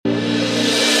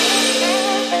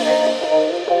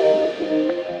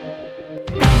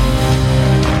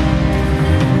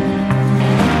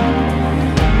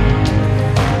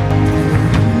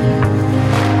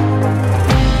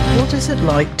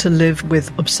like to live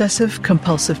with obsessive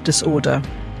compulsive disorder,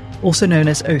 also known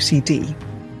as OCD?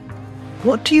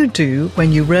 What do you do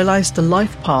when you realize the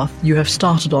life path you have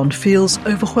started on feels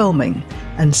overwhelming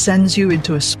and sends you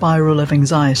into a spiral of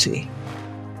anxiety?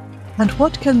 And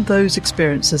what can those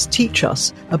experiences teach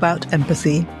us about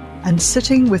empathy and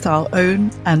sitting with our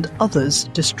own and others'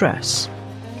 distress?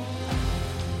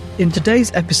 In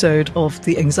today's episode of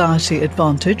The Anxiety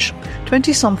Advantage,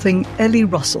 20-something Ellie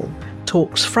Russell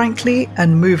talks frankly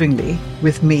and movingly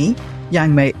with me,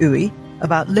 Yang Mei Ui,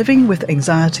 about living with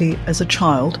anxiety as a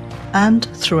child and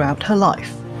throughout her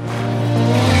life.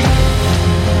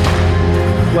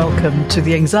 Welcome to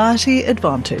The Anxiety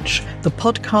Advantage, the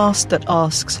podcast that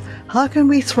asks, how can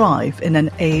we thrive in an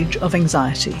age of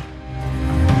anxiety?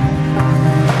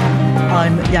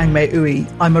 I'm Yang Mei Ui.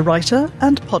 I'm a writer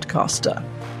and podcaster.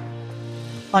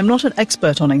 I'm not an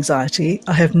expert on anxiety.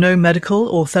 I have no medical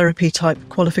or therapy type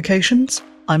qualifications.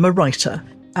 I'm a writer,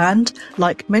 and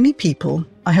like many people,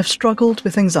 I have struggled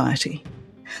with anxiety.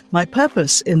 My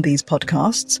purpose in these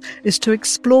podcasts is to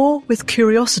explore with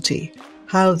curiosity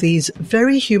how these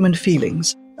very human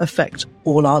feelings affect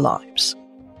all our lives.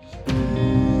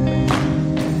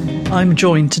 I'm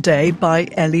joined today by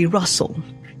Ellie Russell.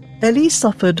 Ellie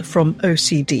suffered from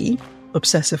OCD,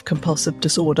 obsessive compulsive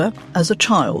disorder, as a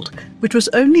child, which was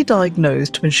only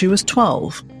diagnosed when she was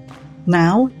 12.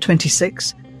 Now,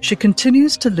 26, she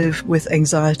continues to live with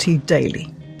anxiety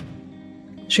daily.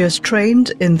 She has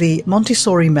trained in the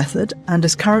Montessori method and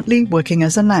is currently working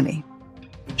as a nanny.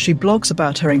 She blogs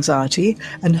about her anxiety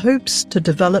and hopes to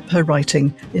develop her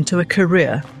writing into a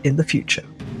career in the future.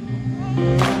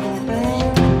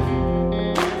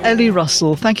 Ellie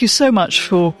Russell, thank you so much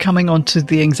for coming on to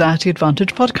the Anxiety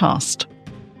Advantage podcast.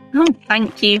 Oh,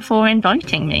 thank you for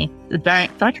inviting me. It's very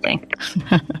exciting.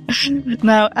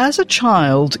 Now, as a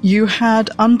child, you had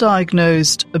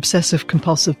undiagnosed obsessive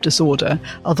compulsive disorder,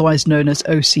 otherwise known as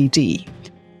OCD.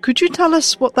 Could you tell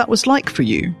us what that was like for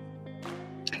you?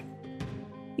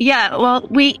 Yeah, well,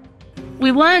 we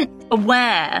weren't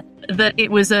aware that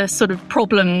it was a sort of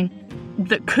problem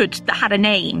that had a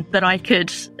name that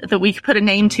we could put a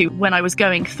name to when I was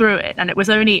going through it. And it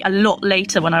was only a lot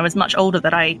later, when I was much older,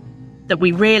 that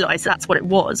we realized that's what it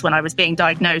was, when I was being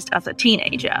diagnosed as a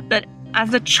teenager. But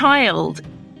as a child,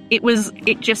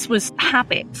 it just was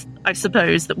habits, I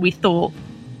suppose, that we thought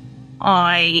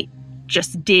I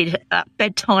just did at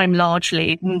bedtime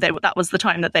largely. That was the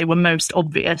time that they were most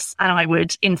obvious. And I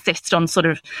would insist on sort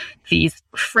of these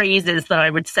phrases that I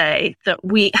would say that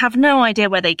we have no idea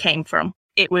where they came from.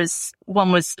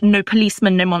 One was no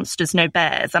policemen, no monsters, no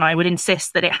bears. And I would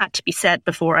insist that it had to be said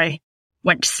before I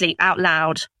went to sleep out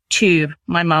loud to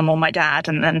my mum or my dad.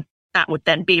 And then that would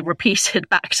then be repeated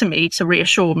back to me to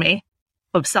reassure me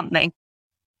of something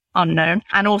unknown,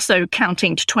 and also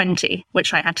counting to 20,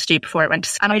 which I had to do before I went to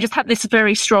sleep. And I just had this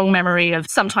very strong memory of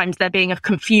sometimes there being a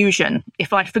confusion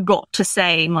if I forgot to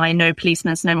say my no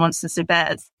policemen, no monsters, no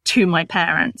bears to my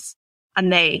parents,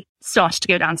 and they started to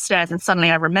go downstairs, and suddenly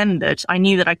I remembered. I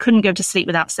knew that I couldn't go to sleep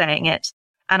without saying it,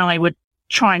 and I would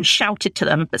try and shout it to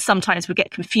them, but sometimes would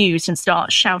get confused and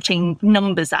start shouting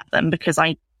numbers at them because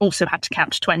I also had to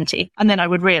count to 20. And then I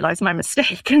would realize my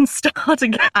mistake and start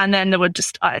again. And then there were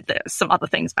there's some other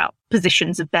things about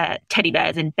positions of teddy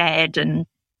bears in bed and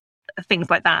things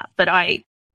like that. But at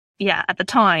the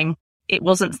time, it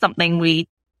wasn't something we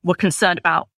were concerned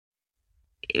about.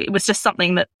 It was just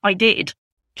something that I did.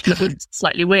 It was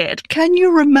slightly weird. Can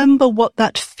you remember what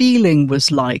that feeling was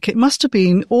like? It must have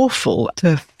been awful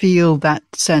to feel that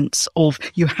sense of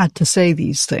you had to say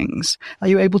these things. Are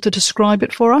you able to describe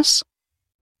it for us?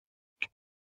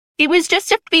 It was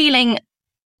just a feeling.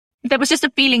 There was just a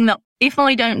feeling that if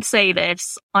I don't say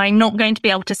this, I'm not going to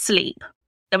be able to sleep.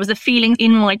 There was a feeling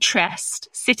in my chest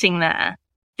sitting there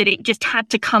that it just had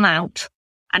to come out.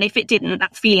 And if it didn't,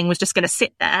 that feeling was just going to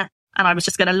sit there and I was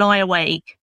just going to lie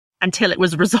awake until it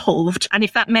was resolved. And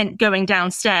if that meant going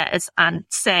downstairs and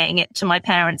saying it to my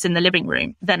parents in the living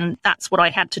room, then that's what I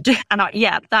had to do. And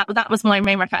that was my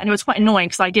main recollection. And it was quite annoying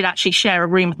because I did actually share a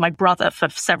room with my brother for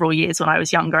several years when I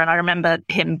was younger. And I remember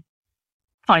him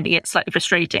finding it slightly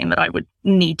frustrating that I would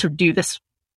need to do this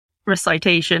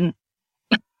recitation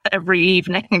every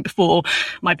evening before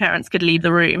my parents could leave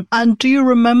the room. And do you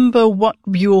remember what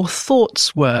your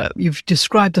thoughts were? You've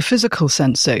described the physical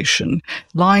sensation,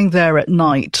 lying there at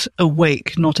night,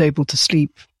 awake, not able to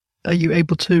sleep. Are you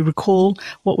able to recall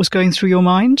what was going through your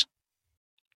mind?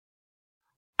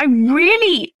 I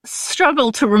really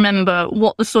struggle to remember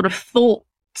what the sort of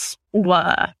thoughts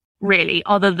were, really,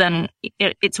 other than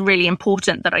it's really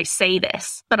important that I say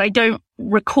this. But I don't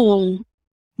recall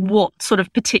what sort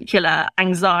of particular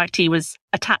anxiety was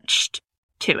attached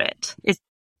to it.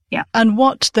 And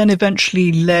what then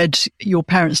eventually led your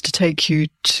parents to take you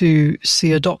to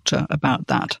see a doctor about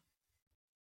that?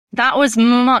 That was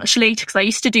much later, because I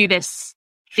used to do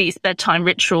these bedtime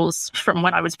rituals from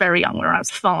when I was very young, when I was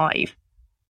 5,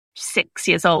 6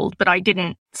 years old, but I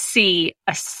didn't see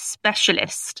a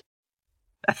specialist,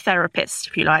 a therapist,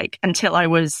 if you like, until I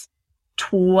was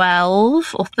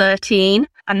 12 or 13.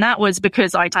 And that was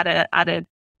because I'd had a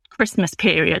Christmas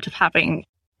period of having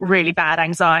really bad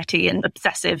anxiety and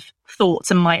obsessive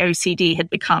thoughts, and my OCD had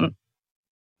become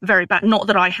very bad. Not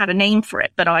that I had a name for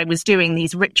it, but I was doing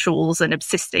these rituals and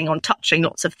obsessing on touching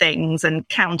lots of things and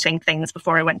counting things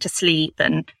before I went to sleep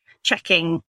and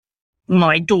checking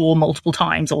my door multiple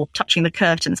times or touching the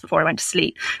curtains before I went to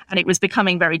sleep. And it was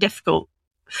becoming very difficult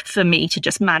for me to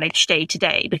just manage day to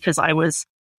day, because I was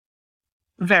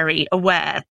very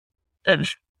aware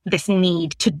of this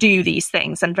need to do these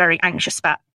things and very anxious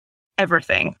about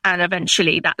everything. And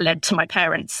eventually that led to my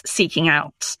parents seeking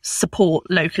out support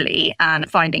locally and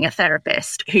finding a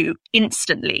therapist who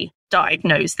instantly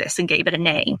diagnosed this and gave it a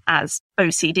name as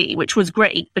OCD, which was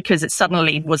great because it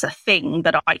suddenly was a thing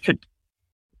that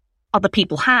other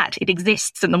people had. It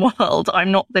exists in the world.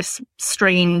 I'm not this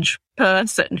strange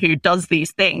person who does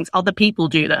these things. Other people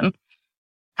do them.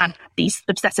 And these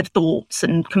obsessive thoughts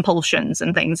and compulsions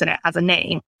and things, and it has a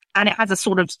name. And it has a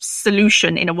sort of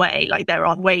solution in a way, like there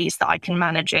are ways that I can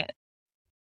manage it.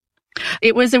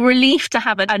 It was a relief to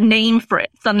have a name for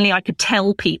it. Suddenly I could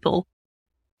tell people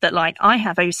that, like, I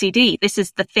have OCD. This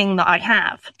is the thing that I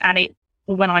have. And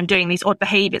when I'm doing these odd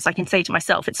behaviors, I can say to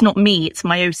myself, it's not me, it's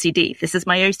my OCD. This is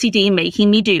my OCD making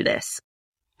me do this.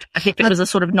 As if it was a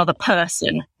sort of another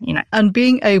person, you know. And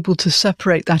being able to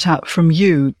separate that out from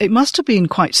you, it must have been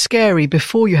quite scary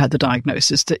before you had the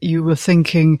diagnosis, that you were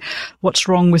thinking, what's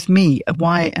wrong with me?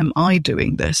 Why am I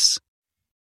doing this?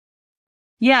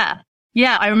 Yeah.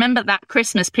 I remember that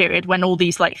Christmas period when all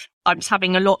these, like, I was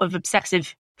having a lot of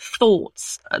obsessive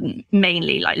thoughts,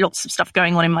 mainly, like lots of stuff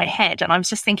going on in my head. And I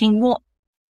was just thinking,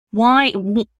 why?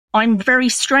 I'm very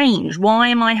strange. Why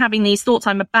am I having these thoughts?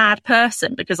 I'm a bad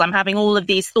person because I'm having all of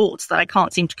these thoughts that I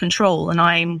can't seem to control.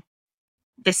 And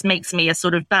this makes me a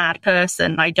sort of bad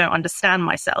person. I don't understand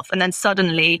myself. And then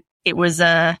suddenly there was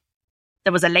a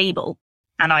label,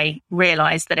 and I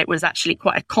realized that it was actually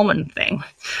quite a common thing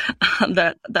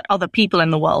that other people in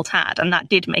the world had. And that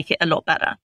did make it a lot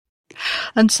better.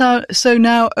 And so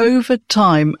now over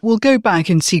time, we'll go back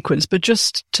in sequence, but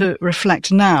just to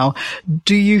reflect now,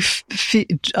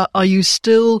 are you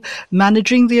still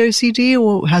managing the OCD,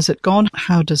 or has it gone?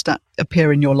 How does that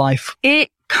appear in your life?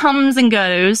 It comes and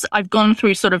goes. I've gone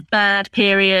through sort of bad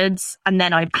periods, and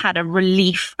then I've had a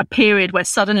period where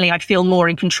suddenly I feel more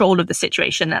in control of the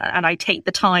situation, and I take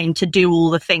the time to do all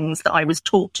the things that I was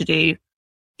taught to do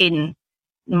in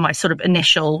my sort of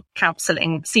initial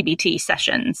counselling CBT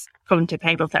sessions, cognitive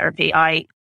behavioural therapy. I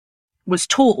was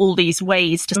taught all these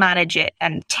ways to manage it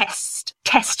and test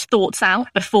thoughts out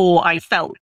before I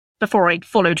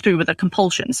followed through with a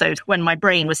compulsion. So when my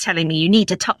brain was telling me you need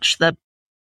to touch the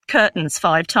curtains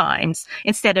 5 times,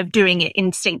 instead of doing it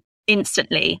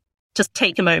instantly, just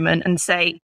take a moment and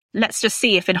say, let's just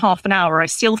see if in half an hour I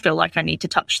still feel like I need to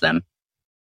touch them.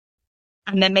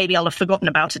 And then maybe I'll have forgotten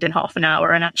about it in half an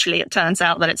hour, and actually it turns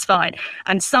out that it's fine.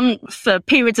 And for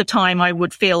periods of time, I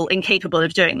would feel incapable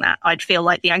of doing that. I'd feel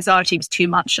like the anxiety was too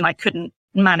much and I couldn't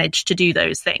manage to do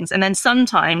those things. And then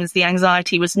sometimes the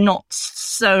anxiety was not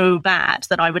so bad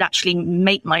that I would actually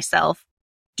make myself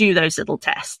do those little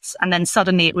tests. And then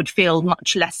suddenly it would feel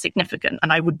much less significant,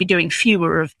 and I would be doing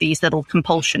fewer of these little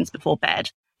compulsions before bed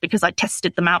because I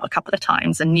tested them out a couple of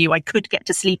times and knew I could get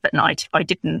to sleep at night if I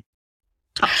didn't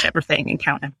touch everything and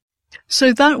count them.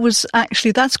 So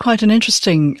that's quite an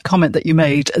interesting comment that you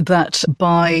made, that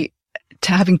by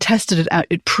having tested it out,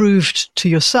 it proved to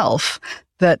yourself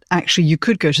that actually you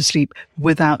could go to sleep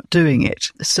without doing it.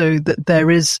 So that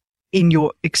there is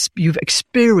you've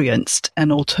experienced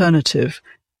an alternative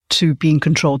to being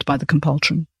controlled by the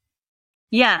compulsion.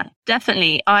 Yeah,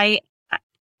 definitely.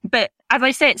 But as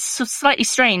I say, it's slightly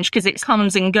strange because it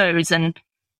comes and goes, and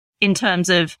in terms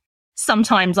of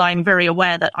sometimes I'm very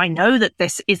aware that I know that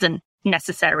this isn't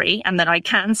necessary and that I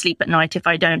can sleep at night if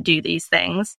I don't do these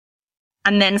things.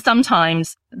 And then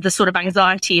sometimes the sort of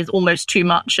anxiety is almost too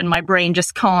much and my brain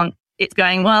just can't. It's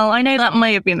going, well, I know that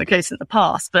may have been the case in the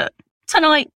past, but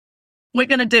tonight we're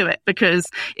going to do it, because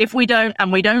if we don't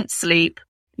and we don't sleep,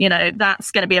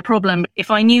 that's going to be a problem. If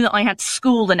I knew that I had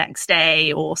school the next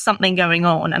day or something going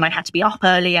on and I had to be up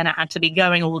early and I had to be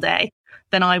going all day,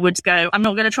 then I would go, I'm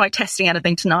not going to try testing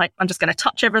anything tonight. I'm just going to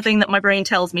touch everything that my brain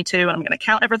tells me to. And I'm going to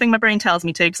count everything my brain tells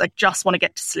me to because I just want to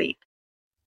get to sleep.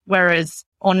 Whereas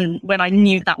on when I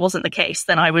knew that wasn't the case,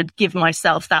 then I would give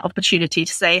myself that opportunity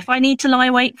to say, if I need to lie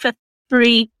awake for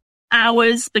 3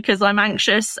 hours because I'm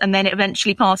anxious and then it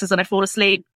eventually passes and I fall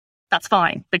asleep, that's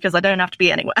fine because I don't have to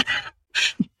be anywhere.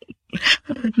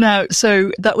 Now,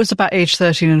 so that was about age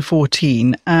 13 and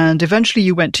 14, and eventually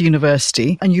you went to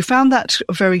university and you found that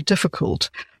very difficult.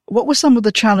 What were some of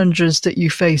the challenges that you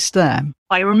faced there?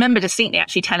 I remember distinctly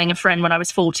actually telling a friend when I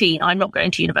was 14, I'm not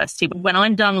going to university, but when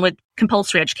I'm done with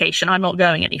compulsory education, I'm not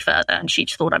going any further. And she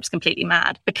just thought I was completely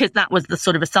mad because that was the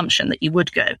sort of assumption that you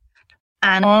would go.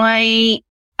 And I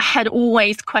had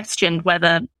always questioned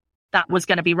whether that was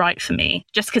going to be right for me,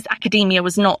 just because academia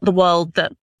was not the world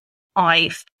that I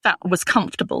felt was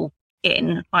comfortable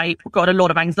in. I got a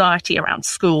lot of anxiety around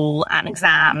school and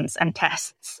exams and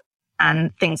tests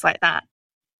and things like that.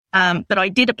 But I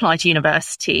did apply to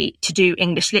university to do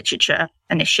English literature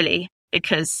initially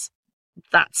because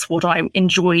that's what I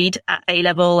enjoyed at A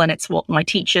level and it's what my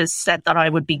teachers said that I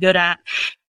would be good at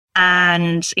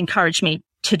and encouraged me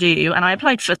to do. And I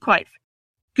applied for quite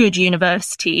good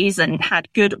universities and had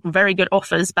very good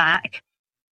offers back.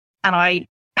 And I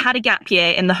had a gap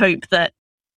year in the hope that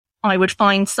I would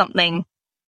find something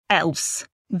else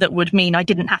that would mean I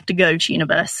didn't have to go to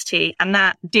university. And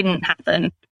that didn't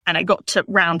happen. And I got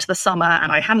round to the summer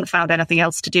and I hadn't found anything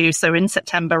else to do. So in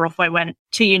September, off I went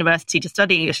to university to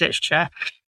study English literature.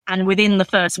 And within the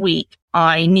first week,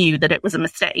 I knew that it was a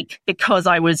mistake because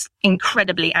I was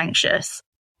incredibly anxious.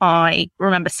 I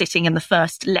remember sitting in the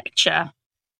first lecture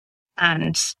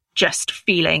and just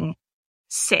feeling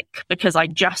sick because I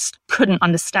just couldn't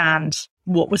understand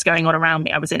what was going on around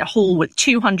me. I was in a hall with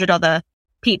 200 other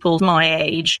people my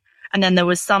age. And then there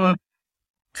was some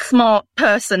smart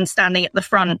person standing at the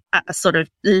front at a sort of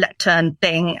lectern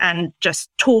thing and just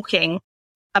talking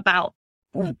about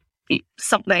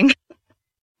something.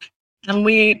 And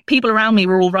people around me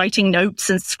were all writing notes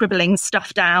and scribbling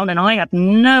stuff down. And I had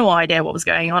no idea what was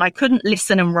going on. I couldn't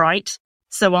listen and write.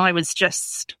 So I was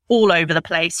just all over the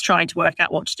place trying to work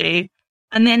out what to do.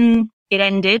 And then it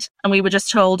ended and we were just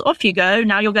told, off you go.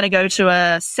 Now you're going to go to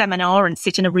a seminar and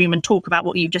sit in a room and talk about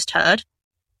what you've just heard.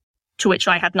 To which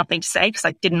I had nothing to say because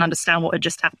I didn't understand what had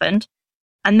just happened.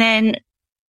 And then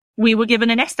we were given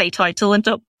an essay title and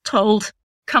told,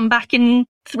 come back in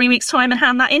 3 weeks' time and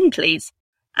hand that in, please.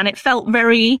 And it felt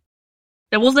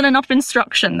there wasn't enough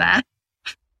instruction there.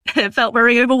 It felt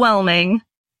very overwhelming.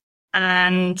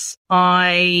 And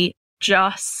I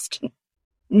just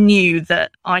knew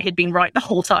that I had been right the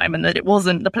whole time and that it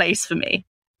wasn't the place for me.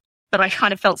 But I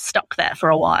kind of felt stuck there for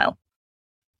a while.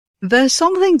 There's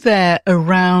something there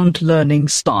around learning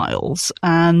styles.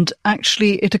 And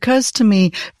actually, it occurs to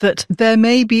me that there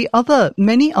may be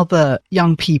many other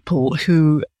young people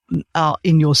who are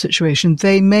in your situation.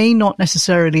 They may not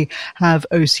necessarily have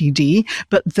OCD,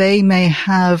 but they may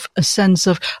have a sense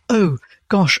of, oh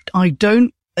gosh,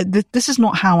 this is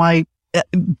not how I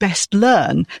best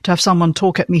learn, to have someone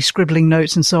talk at me, scribbling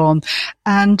notes and so on.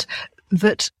 And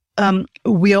that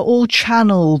we are all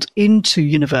channeled into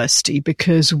university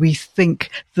because we think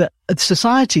that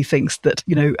society thinks that,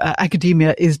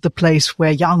 academia is the place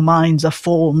where young minds are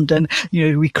formed and,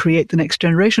 we create the next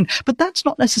generation. But that's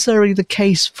not necessarily the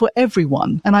case for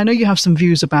everyone. And I know you have some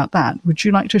views about that. Would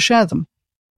you like to share them?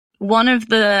 One of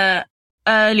the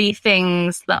early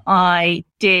things that I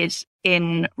did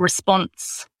in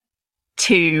response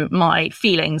to my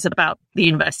feelings about the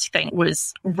university thing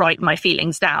was write my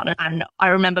feelings down. And I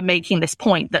remember making this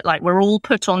point that we're all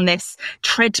put on this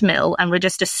treadmill and we're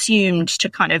just assumed to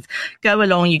kind of go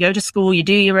along. You go to school, you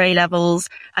do your A levels,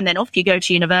 and then off you go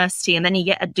to university, and then you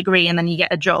get a degree and then you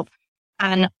get a job.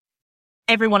 And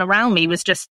everyone around me was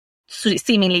just sort of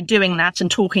seemingly doing that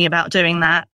and talking about doing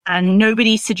that. And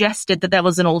nobody suggested that there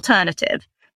was an alternative.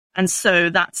 And so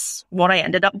that's what I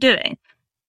ended up doing.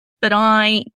 But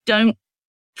I don't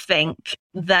think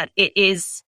that it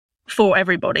is for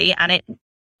everybody. And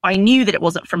I knew that it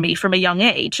wasn't for me from a young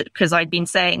age because I'd been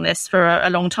saying this for a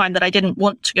long time that I didn't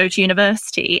want to go to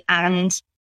university. And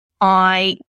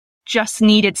I just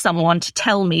needed someone to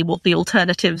tell me what the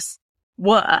alternatives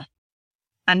were.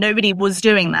 And nobody was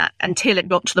doing that until it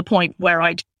got to the point where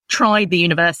I'd tried the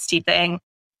university thing,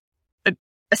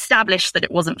 established that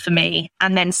it wasn't for me.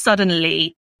 And then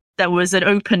suddenly there was an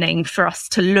opening for us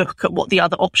to look at what the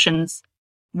other options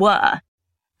were.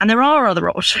 And there are other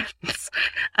options.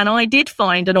 And I did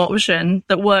find an option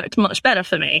that worked much better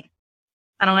for me.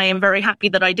 And I am very happy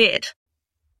that I did.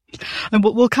 And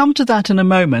we'll come to that in a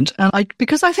moment. And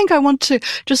because I think I want to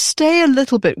just stay a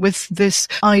little bit with this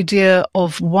idea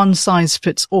of one size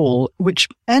fits all, which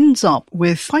ends up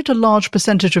with quite a large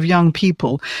percentage of young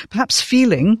people perhaps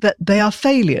feeling that they are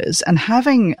failures and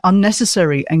having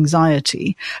unnecessary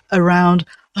anxiety around,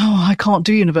 oh, I can't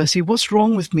do university. What's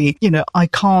wrong with me? I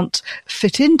can't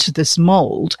fit into this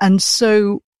mold. And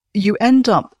so you end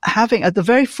up having, at the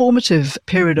very formative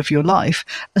period of your life,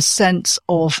 a sense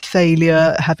of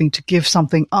failure, having to give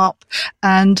something up.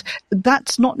 And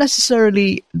that's not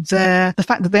necessarily the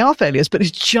fact that they are failures, but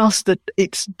it's just that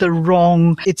it's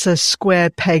a square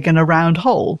peg in a round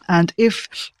hole. And if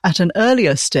at an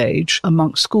earlier stage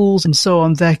amongst schools and so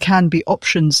on, there can be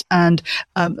options and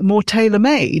more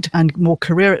tailor-made and more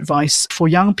career advice for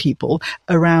young people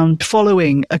around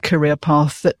following a career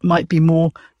path that might be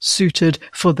more suited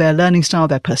for their learning style,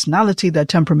 their personality, their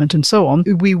temperament, and so on,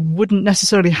 we wouldn't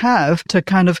necessarily have to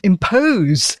kind of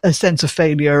impose a sense of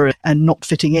failure and not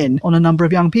fitting in on a number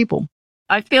of young people.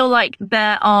 I feel like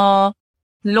there are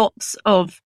lots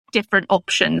of different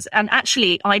options. And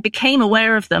actually, I became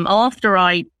aware of them after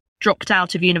I dropped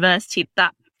out of university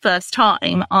that first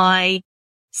time. I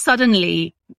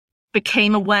suddenly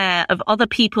became aware of other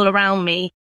people around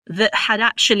me that had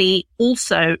actually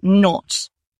also not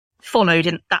followed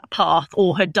in that path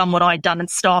or had done what I'd done and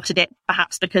started it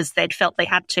perhaps because they'd felt they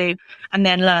had to and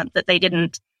then learned that they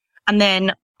didn't. And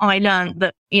then I learned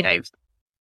that,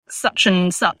 such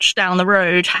and such down the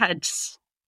road had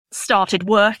started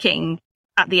working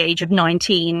at the age of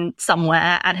 19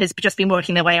 somewhere and has just been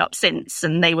working their way up since.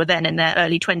 And they were then in their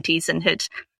early 20s and had,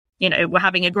 were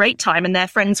having a great time, and their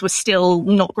friends were still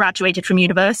not graduated from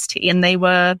university and they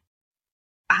were,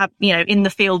 in the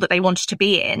field that they wanted to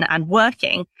be in and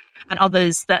working. And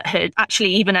others that had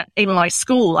actually, even at my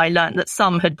school, I learned that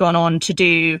some had gone on to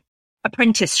do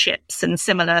apprenticeships and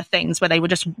similar things where they were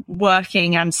just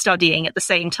working and studying at the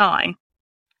same time.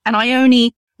 And I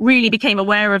only really became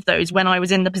aware of those when I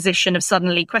was in the position of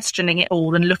suddenly questioning it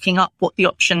all and looking up what the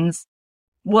options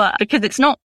were, because it's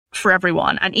not for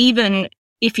everyone. And even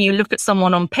if you look at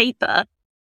someone on paper,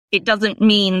 it doesn't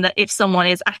mean that if someone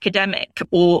is academic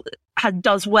or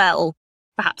does well,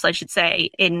 perhaps I should say,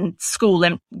 in school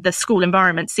and the school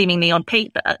environment, seemingly on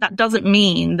paper, that doesn't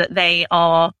mean that they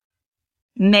are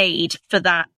made for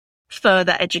that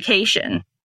further education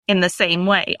in the same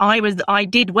way. I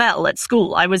did well at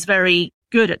school. I was very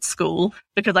good at school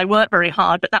because I worked very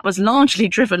hard, but that was largely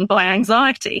driven by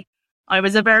anxiety. I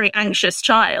was a very anxious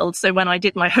child. So when I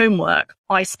did my homework,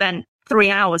 I spent 3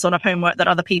 hours on a homework that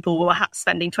other people were perhaps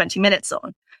spending 20 minutes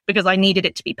on because I needed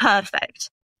it to be perfect.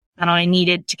 And I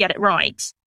needed to get it right.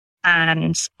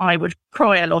 And I would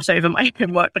cry a lot over my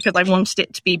homework because I wanted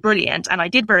it to be brilliant. And I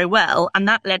did very well. And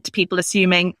that led to people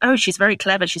assuming, oh, she's very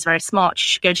clever, she's very smart, she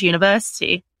should go to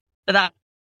university. But that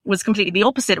was completely the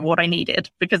opposite of what I needed,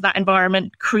 because that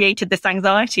environment created this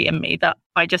anxiety in me that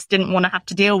I just didn't want to have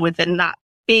to deal with in that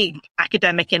big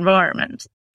academic environment.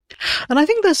 And I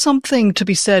think there's something to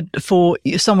be said for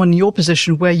someone in your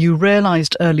position where you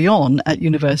realized early on at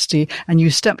university and you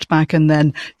stepped back and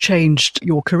then changed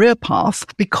your career path,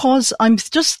 because I'm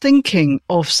just thinking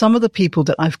of some of the people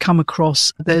that I've come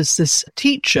across. There's this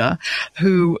teacher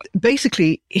who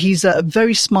basically he's a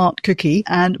very smart cookie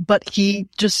but he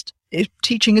just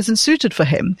teaching isn't suited for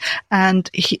him.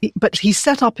 But he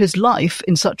set up his life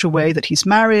in such a way that he's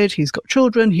married, he's got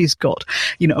children, he's got,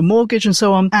 a mortgage and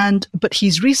so on. But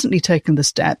he's recently taken the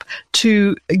step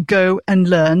to go and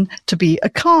learn to be a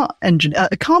car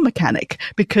mechanic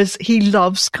because he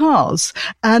loves cars.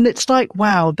 And it's like,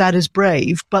 wow, that is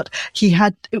brave. But he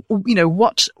had,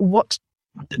 what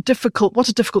a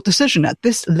difficult decision at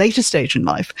this later stage in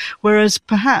life. Whereas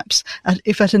perhaps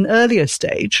if at an earlier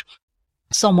stage,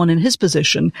 someone in his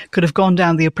position could have gone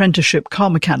down the apprenticeship car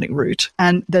mechanic route,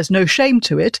 and there's no shame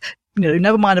to it.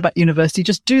 Never mind about university,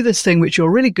 just do this thing which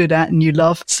you're really good at and you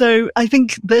love. So I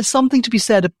think there's something to be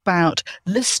said about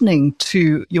listening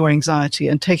to your anxiety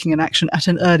and taking an action at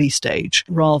an early stage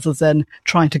rather than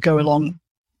trying to go along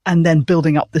and then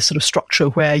building up this sort of structure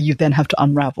where you then have to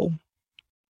unravel.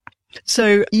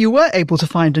 So you were able to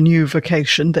find a new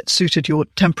vocation that suited your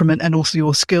temperament and also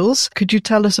your skills. Could you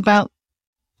tell us about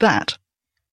that?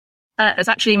 It's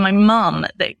actually my mum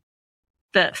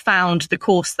that found the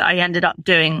course that I ended up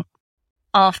doing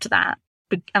after that.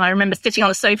 And I remember sitting on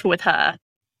the sofa with her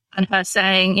and her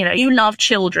saying, you love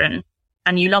children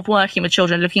and you love working with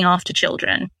children, looking after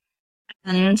children.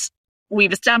 And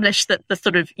we've established that the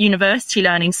sort of university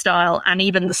learning style and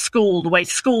even the way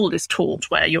school is taught,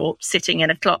 where you're sitting at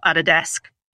a desk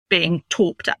being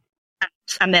talked at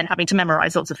and then having to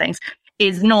memorize lots of things,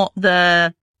 is not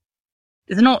the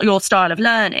is not your style of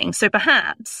learning. So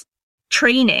perhaps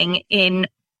training in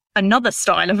another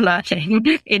style of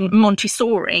learning in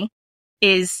Montessori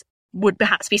would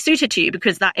perhaps be suited to you,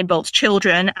 because that involves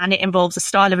children and it involves a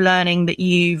style of learning that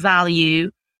you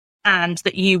value and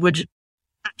that you would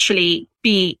actually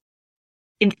be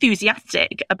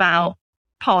enthusiastic about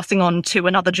passing on to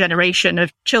another generation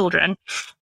of children.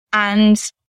 And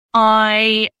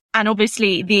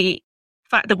obviously the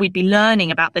fact that we'd be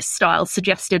learning about this style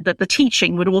suggested that the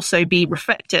teaching would also be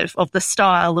reflective of the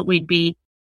style that we'd be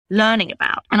learning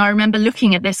about. And I remember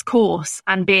looking at this course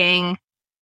and being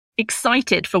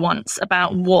excited for once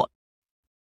about what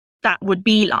that would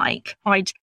be like.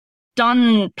 I'd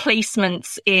done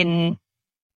placements in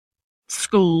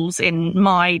schools in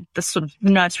the sort of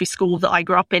nursery school that I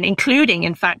grew up in, including,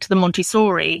 in fact, the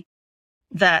Montessori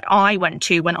that I went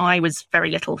to when I was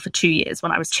very little, for 2 years,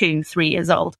 when I was 3 years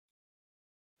old.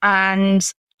 And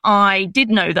I did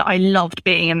know that I loved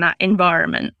being in that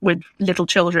environment with little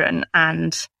children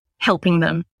and helping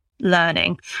them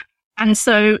learning. And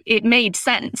so it made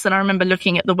sense. And I remember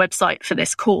looking at the website for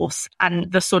this course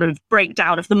and the sort of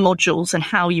breakdown of the modules and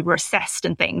how you were assessed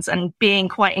and things, and being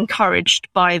quite encouraged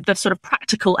by the sort of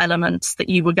practical elements that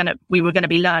we were going to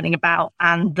be learning about,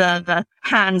 and the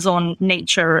hands-on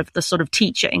nature of the sort of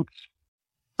teaching.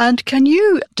 And can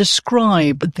you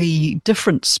describe the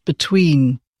difference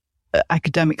between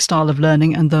academic style of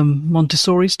learning and the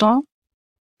Montessori style?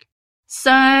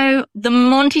 So the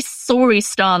Montessori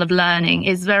style of learning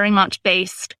is very much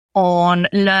based on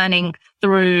learning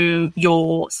through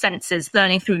your senses,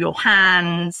 learning through your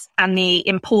hands, and the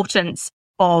importance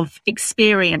of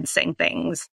experiencing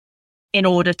things in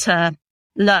order to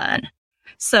learn.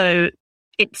 So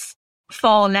it's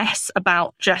far less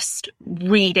about just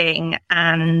reading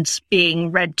and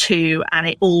being read to and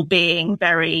it all being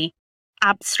very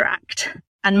abstract,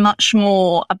 and much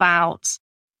more about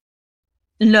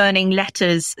learning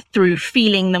letters through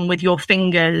feeling them with your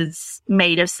fingers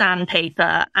made of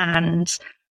sandpaper, and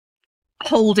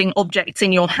holding objects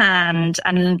in your hand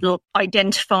and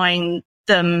identifying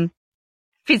them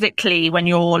physically. When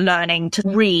you're learning to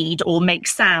read or make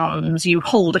sounds, you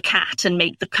hold a cat and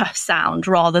make the k sound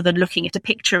rather than looking at a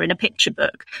picture in a picture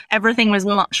book. Everything was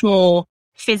much more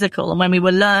physical. And when we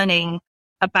were learning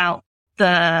about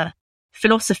the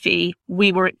philosophy,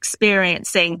 we were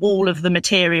experiencing all of the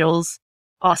materials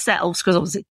ourselves, because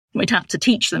obviously we'd have to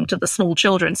teach them to the small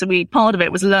children. So part of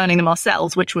it was learning them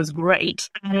ourselves, which was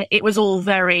great. And it was all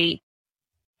very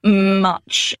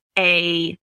much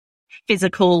a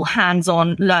physical,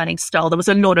 hands-on learning style. There was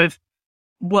a lot of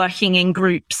working in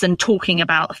groups and talking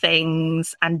about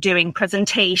things and doing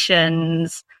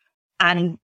presentations,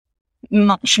 and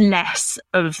much less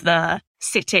of the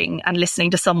sitting and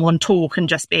listening to someone talk and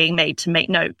just being made to make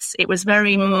notes. It was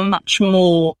very much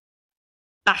more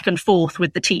back and forth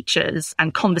with the teachers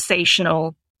and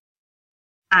conversational,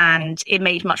 and it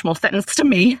made much more sense to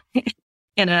me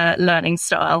as a learning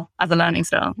style.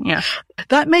 Yeah.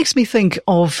 That makes me think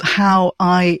of how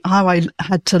I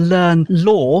had to learn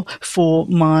law for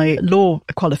my law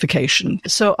qualification.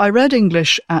 So I read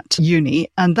English at uni,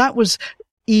 and that was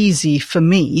easy for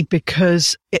me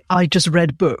because I just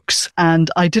read books and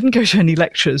I didn't go to any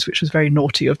lectures, which was very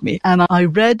naughty of me. And I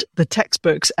read the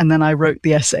textbooks and then I wrote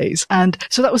the essays. And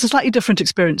so that was a slightly different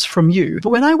experience from you.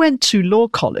 But when I went to law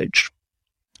college,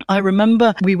 I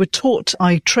remember we were taught,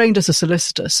 I trained as a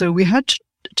solicitor, so we had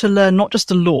to learn not just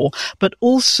the law, but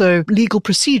also legal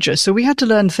procedure. So we had to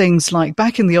learn things like,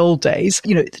 back in the old days,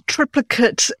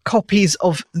 triplicate copies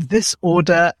of this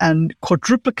order and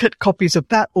quadruplicate copies of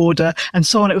that order and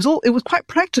so on. It was quite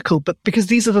practical, but because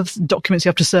these are the documents you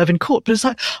have to serve in court. But it's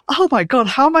like, oh my God,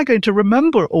 how am I going to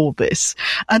remember all this?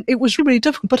 And it was really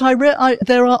difficult. But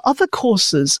there are other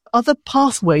courses, other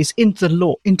pathways into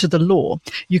the law.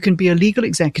 You can be a legal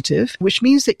executive, which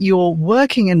means that you're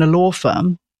working in a law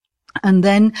firm. And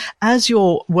then as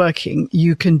you're working,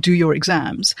 you can do your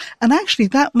exams. And actually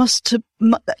that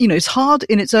it's hard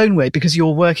in its own way because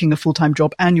you're working a full-time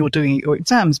job and you're doing your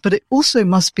exams. But it also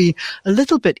must be a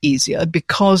little bit easier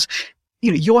because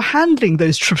you're handling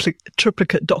those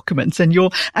triplicate documents and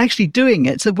you're actually doing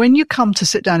it. So when you come to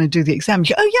sit down and do the exam,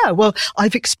 you go, oh yeah, well,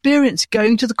 I've experienced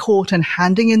going to the court and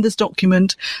handing in this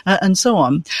document and so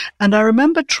on. And I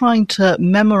remember trying to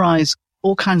memorize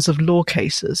all kinds of law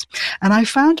cases. And I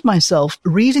found myself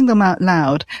reading them out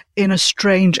loud in a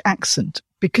strange accent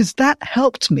because that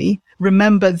helped me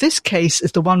remember this case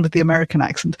is the one with the American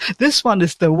accent. This one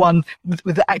is the one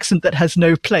with the accent that has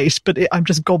no place, but I'm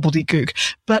just gobbledygook.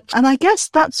 And I guess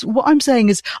that's what I'm saying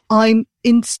is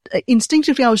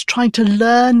instinctively I was trying to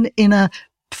learn in a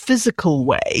physical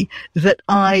way that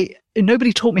I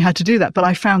nobody taught me how to do that, but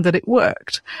I found that it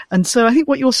worked. And so I think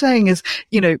what you're saying is,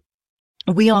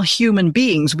 we are human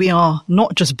beings. We are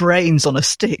not just brains on a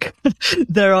stick.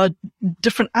 There are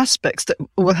different aspects that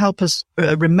will help us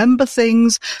remember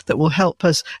things, that will help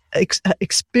us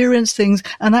experience things.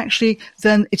 And actually,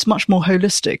 then it's much more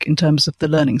holistic in terms of the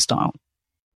learning style.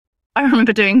 I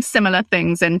remember doing similar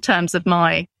things in terms of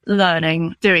my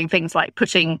learning, doing things like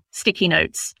putting sticky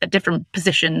notes at different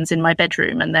positions in my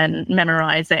bedroom and then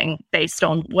memorizing based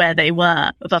on where they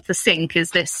were. Above the sink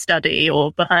is this study,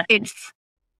 or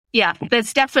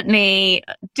there's definitely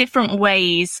different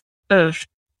ways of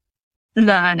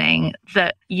learning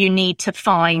that you need to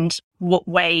find what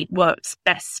way works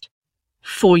best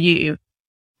for you.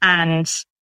 And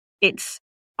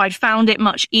I found it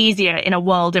much easier in a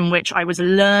world in which I was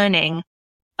learning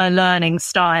a learning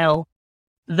style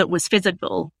that was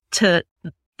physical to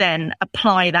then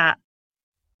apply that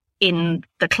in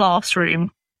the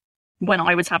classroom when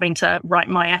I was having to write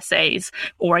my essays,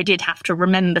 or I did have to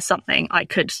remember something. I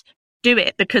could do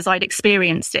it because I'd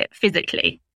experienced it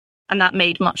physically. And that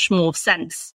made much more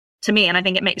sense to me. And I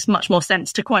think it makes much more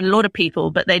sense to quite a lot of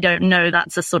people, but they don't know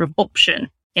that's a sort of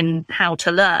option in how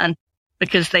to learn,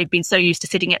 because they've been so used to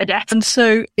sitting at a desk. And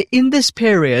so in this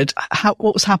period,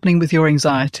 what was happening with your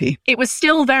anxiety? It was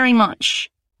still very much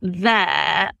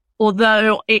there,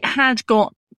 although it had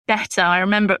got better. I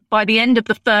remember by the end of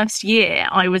the first year,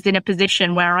 I was in a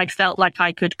position where I felt like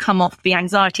I could come off the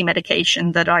anxiety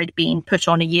medication that I'd been put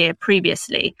on a year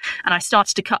previously. And I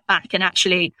started to cut back. And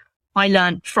actually, I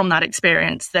learned from that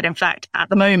experience that, in fact, at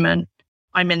the moment,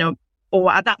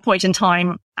 at that point in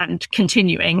time and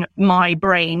continuing, my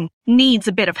brain needs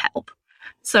a bit of help.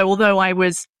 So although I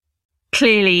was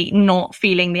clearly not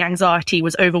feeling the anxiety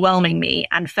was overwhelming me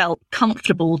and felt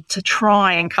comfortable to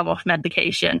try and come off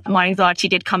medication, my anxiety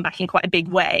did come back in quite a big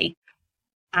way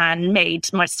and made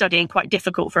my studying quite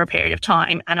difficult for a period of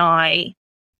time. And I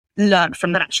learned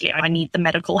from that, actually, I need the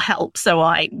medical help. So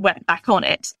I went back on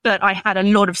it. But I had a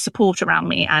lot of support around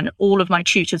me, and all of my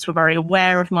tutors were very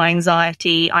aware of my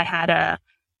anxiety. I had a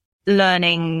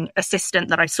learning assistant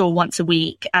that I saw once a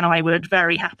week, and I would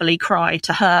very happily cry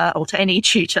to her or to any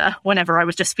tutor whenever I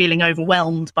was just feeling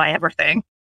overwhelmed by everything.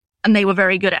 And they were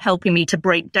very good at helping me to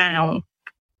break down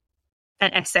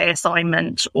an essay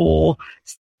assignment or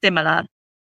similar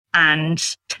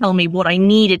and tell me what I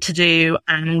needed to do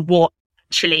and what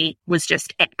actually was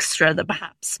just extra that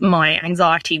perhaps my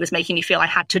anxiety was making me feel I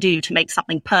had to do to make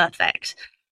something perfect.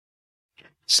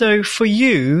 So for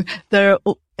you, there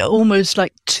are almost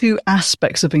like two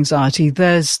aspects of anxiety.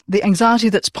 There's the anxiety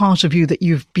that's part of you that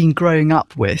you've been growing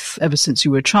up with ever since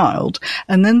you were a child.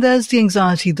 And then there's the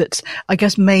anxiety that's, I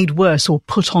guess, made worse or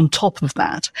put on top of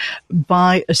that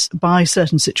by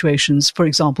certain situations. For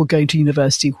example, going to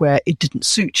university where it didn't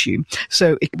suit you.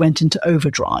 So it went into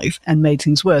overdrive and made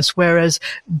things worse. Whereas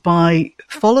by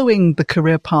following the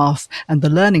career path and the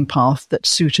learning path that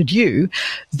suited you,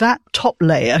 that top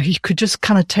layer, you could just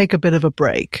kind of take a bit of a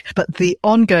break. But the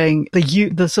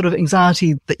the sort of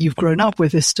anxiety that you've grown up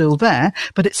with is still there,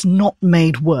 but it's not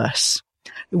made worse.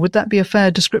 Would that be a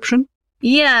fair description?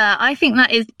 Yeah, I think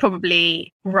that is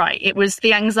probably right. It was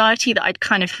the anxiety that I'd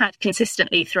kind of had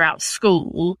consistently throughout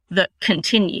school that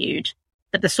continued,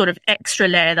 but the sort of extra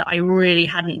layer that I really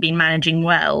hadn't been managing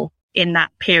well in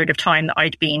that period of time that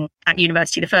I'd been at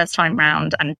university the first time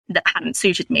round and that hadn't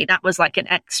suited me. That was like an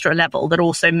extra level that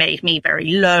also made me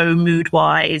very low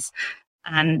mood-wise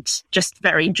and just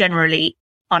very generally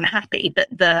unhappy. But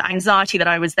the anxiety that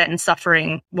I was then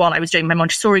suffering while I was doing my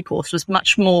Montessori course was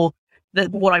much more than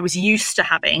what I was used to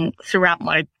having throughout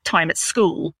my time at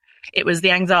school. It was the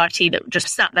anxiety that just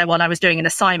sat there while I was doing an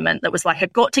assignment that was like,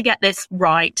 I've got to get this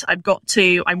right. I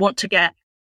want to get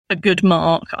a good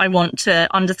mark. I want to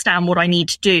understand what I need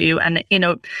to do. And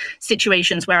in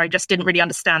situations where I just didn't really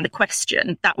understand the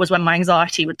question, that was when my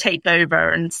anxiety would take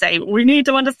over and say, we need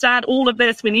to understand all of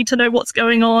this. We need to know what's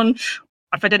going on.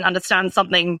 If I didn't understand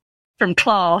something from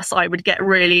class, I would get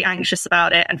really anxious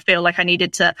about it and feel like I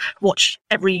needed to watch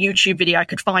every YouTube video I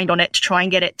could find on it to try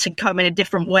and get it to come in a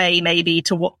different way, maybe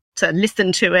to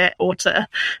listen to it or to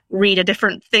read a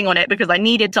different thing on it, because I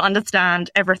needed to understand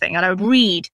everything. And I would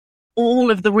read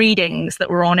all of the readings that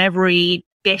were on every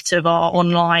bit of our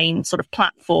online sort of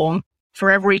platform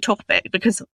for every topic,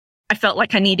 because I felt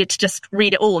like I needed to just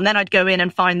read it all. And then I'd go in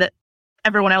and find that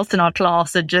everyone else in our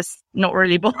class had just not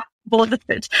really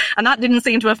bothered. And that didn't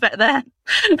seem to affect them.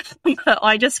 But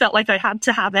I just felt like I had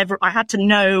to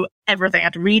know everything. I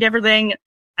had to read everything.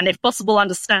 and if possible,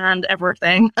 understand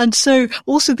everything. And so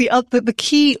also the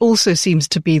key also seems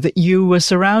to be that you were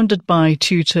surrounded by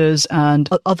tutors and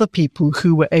other people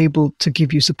who were able to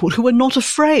give you support, who were not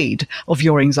afraid of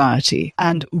your anxiety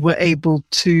and were able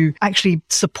to actually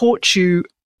support you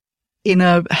in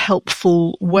a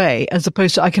helpful way, as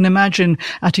opposed to, I can imagine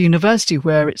at a university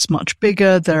where it's much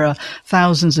bigger, there are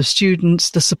thousands of students,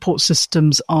 the support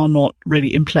systems are not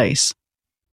really in place.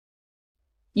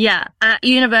 Yeah, at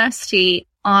university,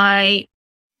 I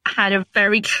had a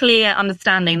very clear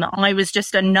understanding that I was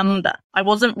just a number. I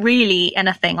wasn't really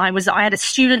anything. I had a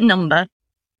student number,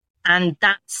 and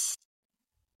that's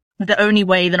the only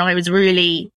way that I was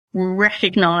really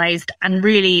recognized, and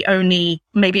really only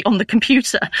maybe on the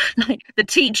computer. Like, the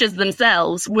teachers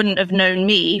themselves wouldn't have known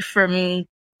me from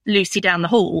Lucy down the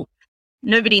hall.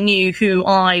 Nobody knew who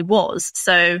I was.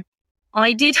 So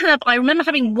I remember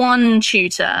having one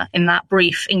tutor in that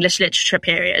brief English literature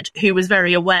period who was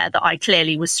very aware that I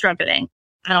clearly was struggling,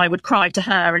 and I would cry to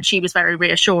her, and she was very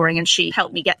reassuring, and she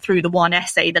helped me get through the one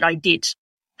essay that I did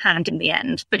hand in the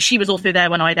end. But she was also there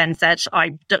when I then said,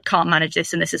 I can't manage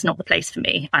this and this is not the place for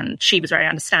me. And she was very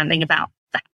understanding about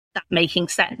that making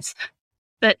sense.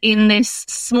 But in this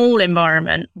small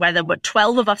environment where there were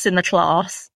 12 of us in the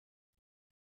class,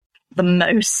 the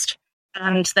most,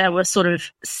 and there were sort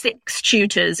of 6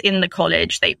 tutors in the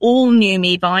college, they all knew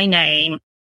me by name,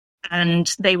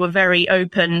 and they were very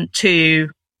open to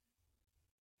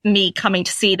me coming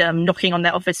to see them, knocking on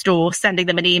their office door, sending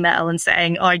them an email and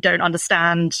saying, I don't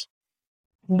understand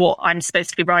what I'm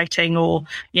supposed to be writing, or,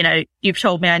 you've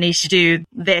told me I need to do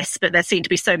this, but there seem to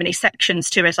be so many sections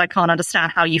to it, I can't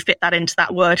understand how you fit that into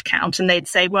that word count. And they'd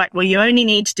say, right, well, you only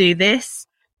need to do this,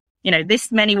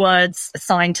 this many words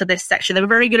assigned to this section. They were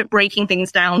very good at breaking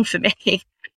things down for me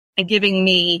and giving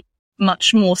me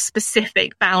much more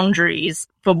specific boundaries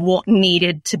for what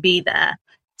needed to be there,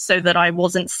 so that I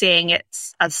wasn't seeing it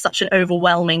as such an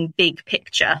overwhelming big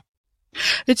picture.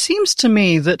 It seems to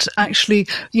me that actually,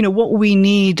 what we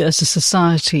need as a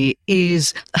society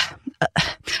is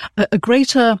a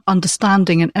greater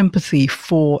understanding and empathy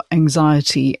for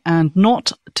anxiety, and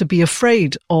not to be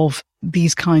afraid of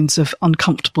these kinds of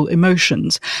uncomfortable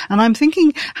emotions. And I'm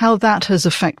thinking how that has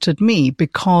affected me,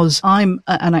 because I'm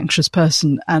an anxious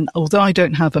person, and although I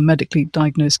don't have a medically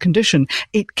diagnosed condition,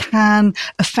 it can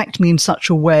affect me in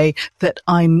such a way that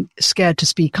I'm scared to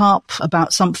speak up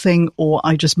about something, or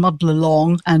I just muddle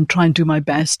along and try and do my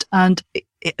best. And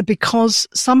because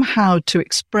somehow to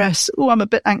express, I'm a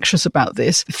bit anxious about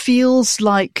this, feels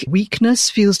like weakness,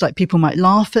 feels like people might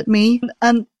laugh at me.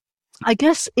 And I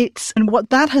guess and what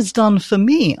that has done for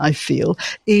me, I feel,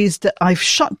 is that I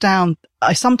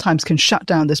sometimes can shut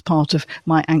down this part of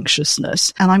my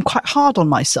anxiousness, and I'm quite hard on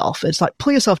myself. It's like,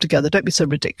 pull yourself together, don't be so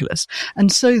ridiculous.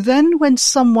 And so then when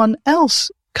someone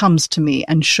else comes to me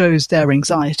and shows their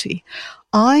anxiety,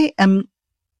 I am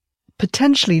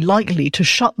potentially likely to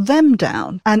shut them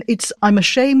down. And I'm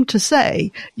ashamed to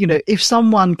say, if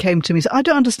someone came to me and said, I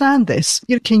don't understand this,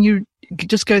 can you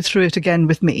just go through it again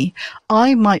with me?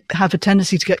 I might have a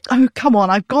tendency to go, oh, come on,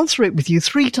 I've gone through it with you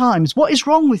 3 times. What is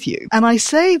wrong with you? And I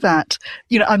say that,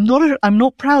 I'm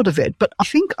not proud of it, but I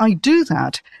think I do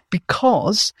that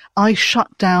because I shut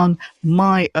down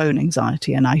my own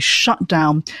anxiety, and I shut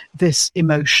down this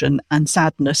emotion and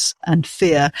sadness and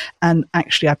fear. And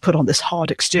actually I put on this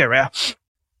hard exterior,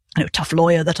 tough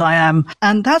lawyer that I am.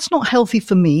 And that's not healthy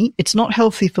for me. It's not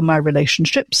healthy for my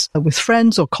relationships with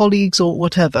friends or colleagues or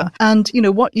whatever. And,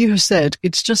 what you have said,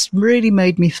 it's just really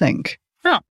made me think.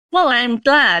 Oh, well, I'm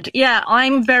glad. Yeah,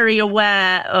 I'm very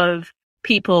aware of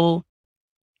people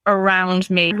around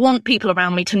me. I want people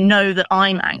around me to know that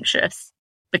I'm anxious,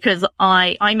 because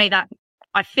I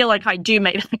feel like I do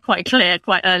make that quite clear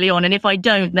quite early on. And if I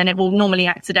don't, then it will normally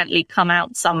accidentally come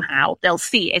out somehow. They'll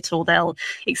see it or they'll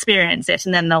experience it,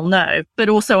 and then they'll know. But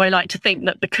also I like to think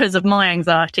that because of my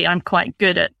anxiety, I'm quite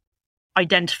good at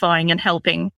identifying and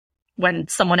helping when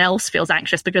someone else feels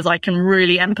anxious, because I can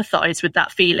really empathize with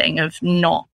that feeling of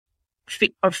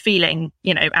of feeling,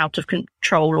 out of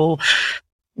control or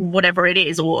whatever it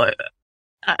is, or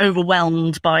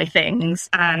overwhelmed by things.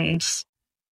 And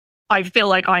I feel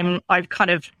like I've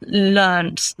kind of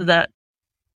learnt that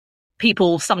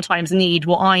people sometimes need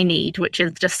what I need, which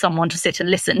is just someone to sit and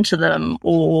listen to them,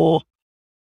 or,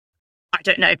 I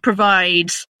don't know,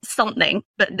 provide something,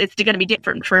 but it's going to be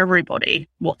different for everybody,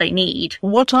 what they need.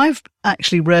 What I've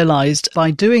actually realized by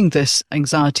doing this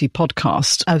anxiety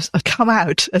podcast, as I've come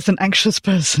out as an anxious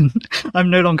person, I'm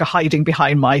no longer hiding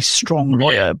behind my strong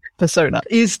lawyer persona,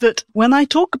 is that when I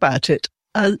talk about it,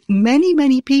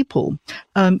 many people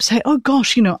say, oh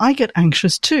gosh, I get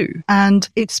anxious too. And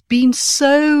it's been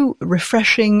so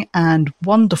refreshing and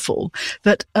wonderful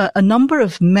that a number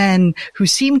of men who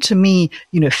seem to me,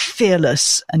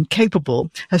 fearless and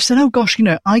capable have said, oh gosh,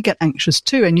 I get anxious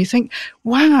too. And you think,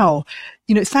 wow,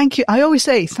 thank you. I always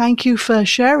say thank you for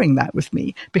sharing that with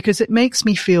me, because it makes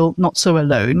me feel not so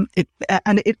alone.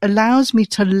 And it allows me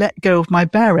to let go of my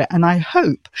bearer. And I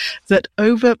hope that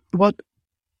over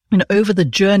the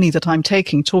journey that I'm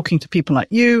taking, talking to people like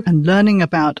you and learning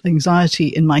about anxiety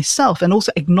in myself and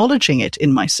also acknowledging it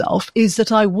in myself, is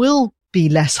that I will be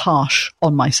less harsh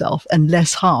on myself and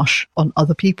less harsh on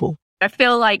other people. I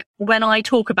feel like when I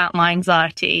talk about my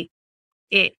anxiety,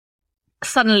 it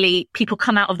suddenly people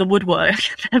come out of the woodwork.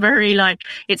 They're very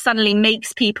it suddenly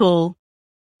makes people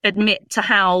admit to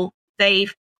how they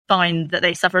find that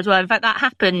they suffer as well. In fact, that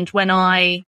happened when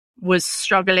I was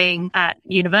struggling at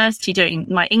university doing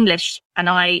my English, and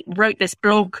I wrote this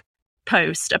blog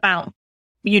post about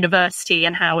university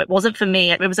and how it wasn't for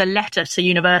me. It was a letter to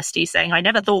university saying I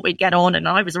never thought we'd get on and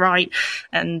I was right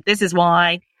and this is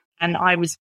why. And I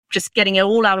was just getting it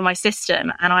all out of my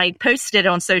system, and I posted it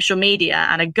on social media,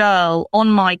 and a girl on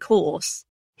my course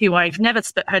who I've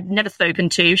had never spoken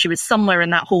to, she was somewhere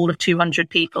in that hall of 200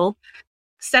 people,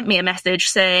 sent me a message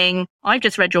saying, I've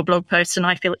just read your blog post and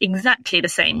I feel exactly the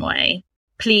same way.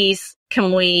 Please,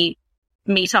 can we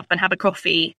meet up and have a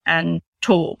coffee and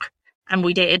talk? And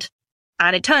we did.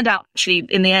 And it turned out, actually,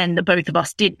 in the end, that both of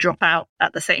us did drop out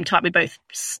at the same time. We both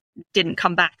didn't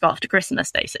come back after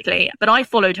Christmas, basically. But I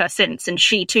followed her since, and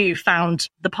she too found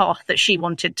the path that she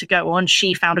wanted to go on.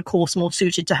 She found a course more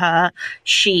suited to her.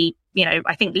 She,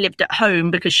 I think lived at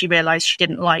home because she realized she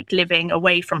didn't like living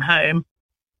away from home.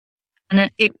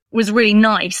 And it was really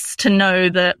nice to know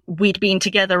that we'd been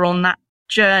together on that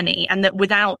journey, and that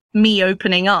without me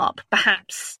opening up,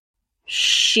 perhaps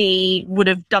she would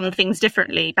have done things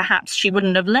differently. Perhaps she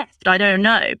wouldn't have left. I don't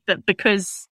know. But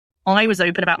because I was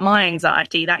open about my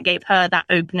anxiety, that gave her that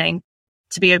opening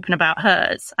to be open about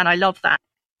hers. And I love that.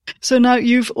 So now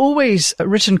you've always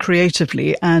written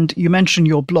creatively, and you mentioned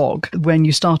your blog when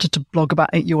you started to blog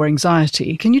about your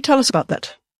anxiety. Can you tell us about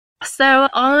that? So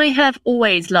I have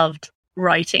always loved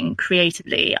writing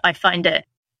creatively. I find it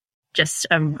just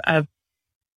an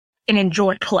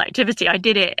enjoyable activity.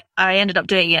 I ended up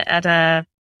doing it as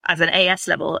an AS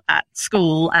level at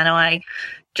school, and I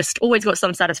just always got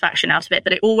some satisfaction out of it,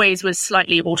 but it always was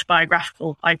slightly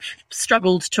autobiographical. I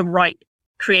struggled to write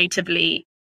creatively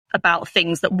about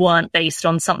things that weren't based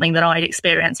on something that I'd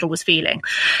experienced or was feeling.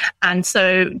 And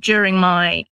so during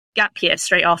my gap year,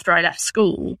 straight after I left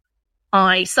school,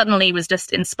 I suddenly was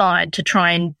just inspired to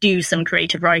try and do some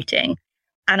creative writing.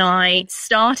 And I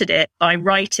started it by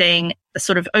writing a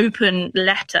sort of open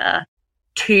letter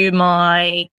to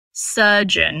my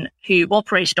surgeon who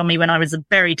operated on me when I was a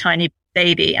very tiny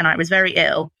baby and I was very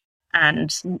ill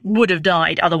and would have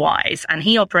died otherwise. And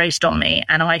he operated on me,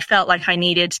 and I felt like I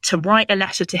needed to write a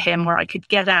letter to him where I could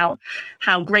get out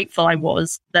how grateful I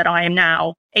was that I am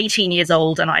now 18 years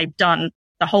old and I've done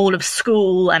the whole of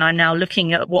school, and I'm now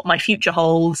looking at what my future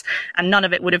holds, and none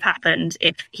of it would have happened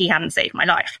if he hadn't saved my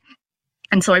life.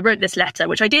 And so I wrote this letter,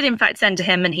 which I did in fact send to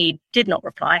him, and he did not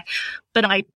reply. But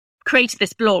I created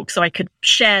this blog so I could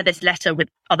share this letter with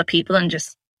other people and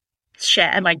just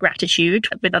share my gratitude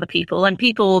with other people. And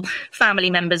family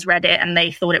members read it, and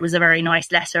they thought it was a very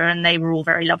nice letter, and they were all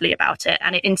very lovely about it.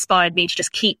 And it inspired me to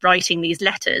just keep writing these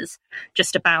letters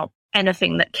just about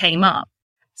anything that came up.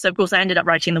 So, of course, I ended up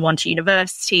writing the one to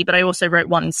university, but I also wrote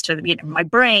ones to my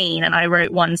brain, and I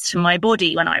wrote ones to my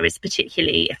body when I was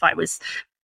if I was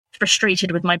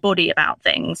frustrated with my body about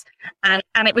things. And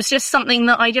it was just something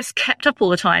that I just kept up all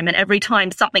the time. And every time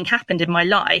something happened in my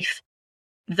life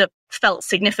that felt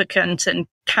significant and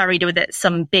carried with it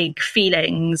some big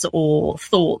feelings or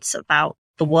thoughts about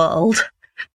the world,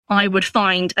 I would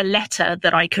find a letter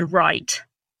that I could write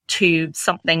to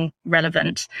something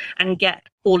relevant and get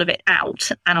all of it out,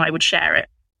 and I would share it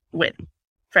with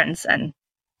friends and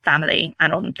family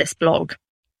and on this blog.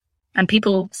 And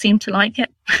people seem to like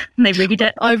it. They read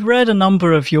it. I've read a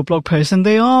number of your blog posts, and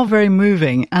they are very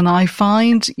moving. And I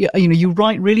find, you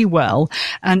write really well.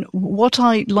 And what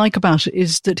I like about it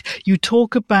is that you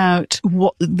talk about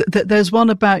there's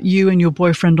one about you and your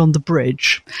boyfriend on the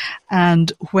bridge,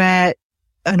 and where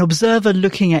an observer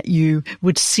looking at you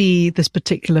would see this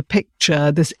particular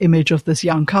picture, this image of this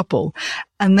young couple.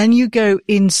 and then you go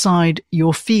inside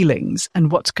your feelings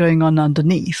and what's going on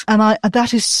underneath. And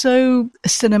that is so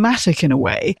cinematic in a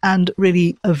way, and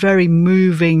really a very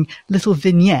moving little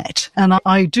vignette. And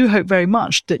I do hope very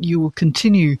much that you will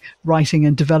continue writing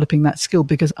and developing that skill,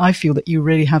 because I feel that you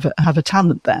really have a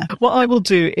talent there. What I will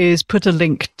do is put a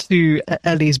link to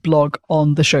Ellie's blog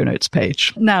on the show notes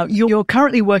page. Now, you're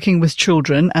currently working with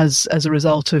children as a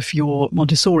result of your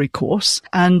Montessori course,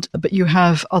 but you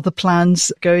have other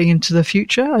plans going into the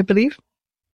future, I believe?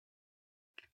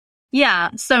 Yeah.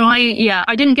 So I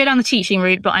didn't go down the teaching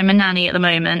route, but I'm a nanny at the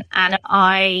moment, and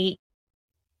I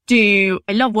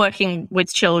love working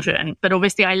with children, but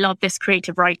obviously I love this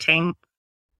creative writing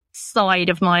side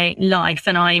of my life,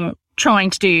 and I'm trying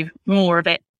to do more of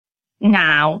it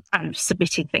now and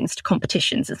submitting things to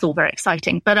competitions. It's all very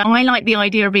exciting, but I like the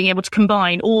idea of being able to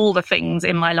combine all the things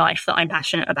in my life that I'm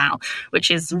passionate about,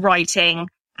 which is writing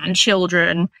and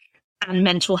children and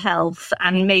mental health,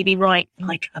 and maybe write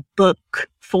like a book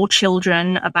for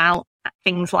children about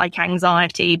things like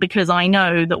anxiety, because I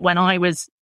know that when I was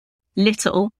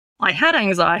little, I had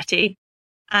anxiety,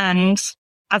 and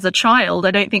as a child,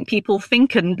 I don't think people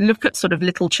think and look at sort of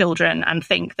little children and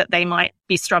think that they might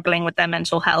be struggling with their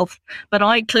mental health. But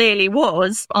I clearly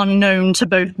was, unknown to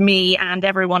both me and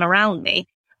everyone around me.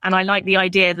 And I like the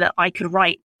idea that I could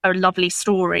write a lovely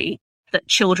story that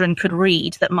children could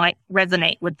read that might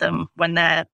resonate with them when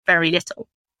they're very little.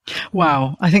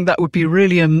 Wow, I think that would be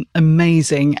really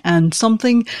amazing and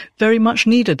something very much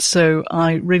needed. So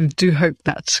I really do hope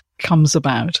that comes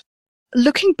about.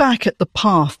 Looking back at the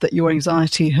path that your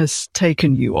anxiety has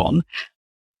taken you on,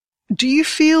 do you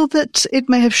feel that it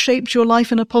may have shaped your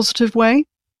life in a positive way?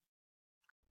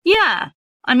 Yeah.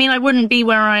 I mean, I wouldn't be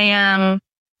where I am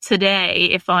today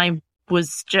if I'd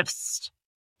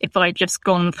just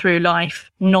gone through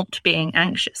life not being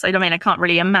anxious. I mean, I can't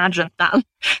really imagine that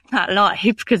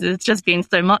life, because it's just been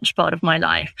so much part of my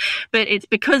life. But it's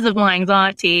because of my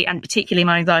anxiety, and particularly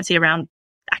my anxiety around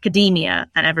academia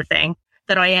and everything,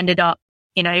 that I ended up,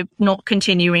 not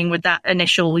continuing with that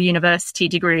initial university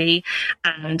degree.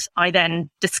 And I then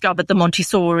discovered the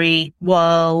Montessori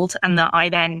world, and that I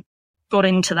then got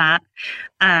into that,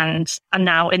 and I'm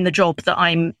now in the job that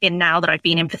I'm in now, that I've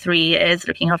been in for 3 years,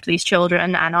 looking after these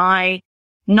children. And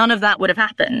none of that would have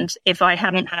happened if I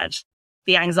hadn't had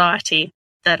the anxiety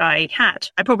that I had.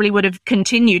 I probably would have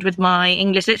continued with my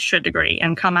English literature degree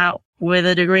and come out with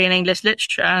a degree in English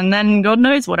literature, and then God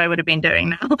knows what I would have been doing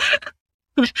now.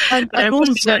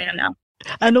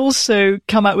 And also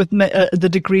come out with the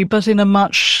degree, but in a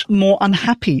much more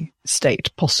unhappy state,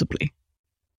 possibly.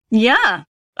 Yeah.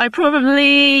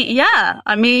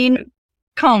 I mean,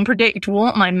 can't predict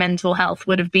what my mental health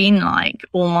would have been like,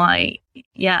 or my,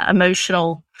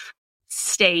 emotional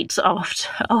state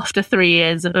after 3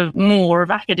 years of more of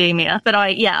academia. But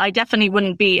I definitely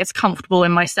wouldn't be as comfortable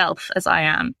in myself as I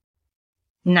am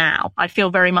now. I feel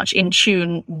very much in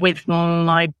tune with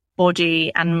my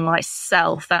body and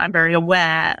myself, that I'm very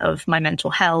aware of my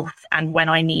mental health and when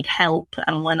I need help,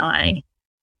 and when I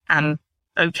am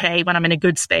okay, when I'm in a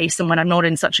good space and when I'm not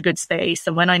in such a good space,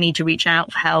 and when I need to reach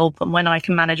out for help, and when I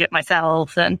can manage it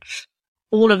myself. And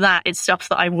all of that is stuff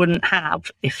that I wouldn't have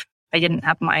if I didn't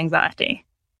have my anxiety.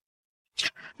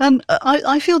 And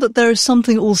I feel that there is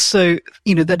something also,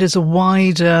 that is a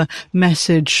wider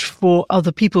message for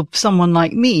other people, someone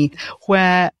like me,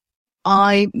 where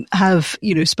I have,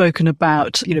 spoken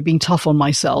about, being tough on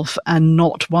myself and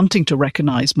not wanting to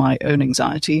recognize my own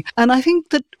anxiety. And I think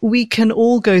that we can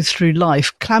all go through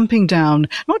life clamping down,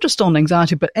 not just on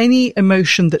anxiety, but any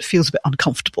emotion that feels a bit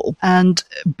uncomfortable. And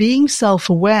being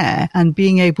self-aware and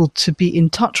being able to be in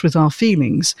touch with our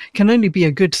feelings can only be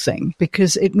a good thing,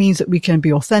 because it means that we can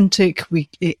be authentic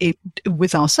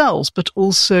with ourselves, but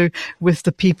also with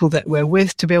the people that we're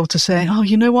with, to be able to say, oh,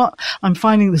 you know what? I'm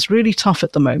finding this really tough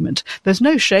at the moment. There's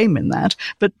no shame in that,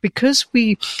 but because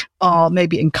we are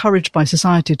maybe encouraged by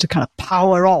society to kind of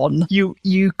power on,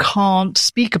 you can't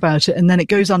speak about it, and then it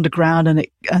goes underground, and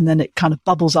then it kind of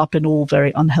bubbles up in all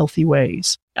very unhealthy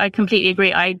ways. I completely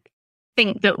agree. I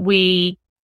think that we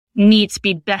need to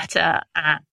be better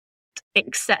at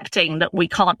accepting that we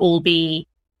can't all be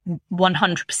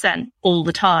 100% all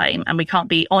the time, and we can't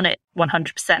be on it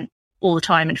 100% all the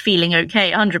time and feeling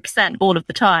okay 100% all of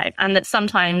the time, and that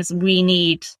sometimes we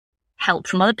need help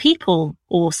from other people,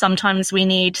 or sometimes we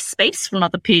need space from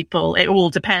other people. It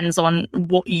all depends on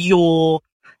what your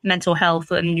mental health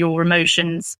and your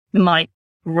emotions might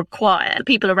require.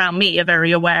 People around me are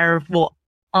very aware of what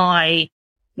I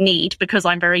need, because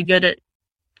I'm very good at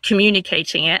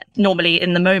communicating it. Normally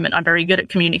in the moment, I'm very good at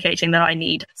communicating that I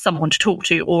need someone to talk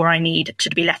to, or I need to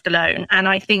be left alone. And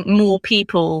I think more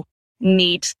people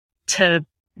need to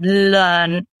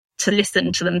learn to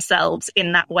listen to themselves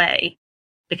in that way,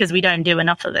 because we don't do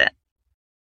enough of it.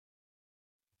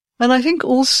 And I think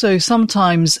also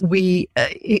sometimes we,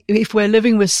 if we're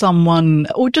living with someone,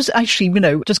 or just actually,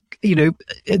 with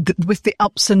the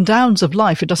ups and downs of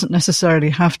life, it doesn't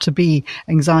necessarily have to be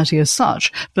anxiety as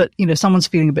such, but, someone's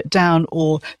feeling a bit down,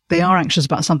 or they are anxious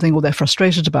about something, or they're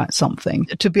frustrated about something,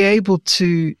 to be able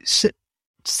to sit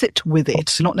with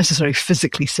it, not necessarily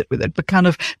physically sit with it, but kind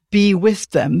of be with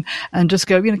them and just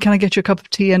go, can I get you a cup of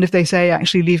tea? And if they say,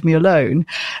 actually leave me alone,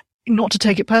 not to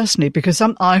take it personally, because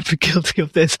I'm guilty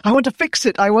of this. I want to fix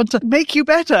it. I want to make you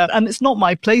better. And it's not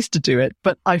my place to do it.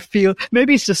 But I feel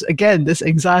maybe it's just, again, this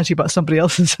anxiety about somebody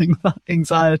else's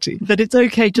anxiety, that it's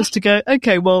okay just to go,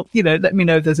 okay, well, let me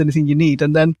know if there's anything you need,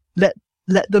 and then let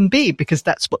them be, because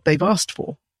that's what they've asked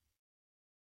for.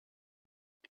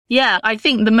 Yeah, I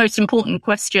think the most important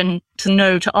question to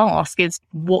know to ask is,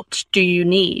 what do you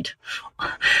need?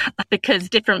 Because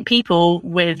different people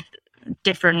with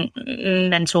different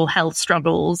mental health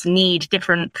struggles need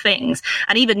different things,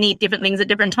 and even need different things at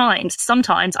different times.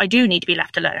 Sometimes I do need to be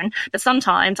left alone, but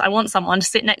sometimes I want someone to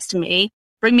sit next to me,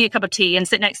 bring me a cup of tea and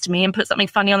sit next to me and put something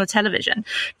funny on the television.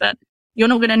 But you're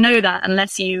not going to know that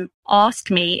unless you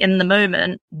ask me in the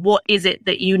moment, what is it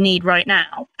that you need right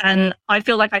now? And I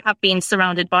feel like I have been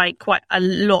surrounded by quite a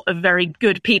lot of very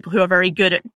good people who are very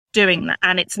good at doing that,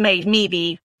 and it's made me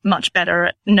be much better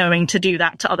at knowing to do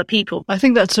that to other people. I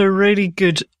think that's a really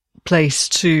good place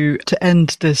to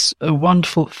end this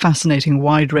wonderful, fascinating,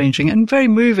 wide-ranging and very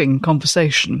moving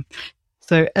conversation.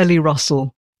 So, Ellie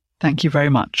Russell, thank you very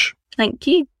much. Thank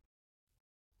you.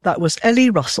 That was Ellie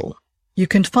Russell. You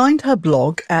can find her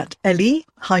blog at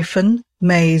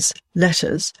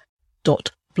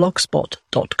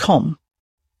ellie-maysletters.blogspot.com.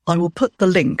 I will put the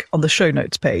link on the show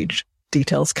notes page,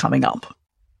 details coming up.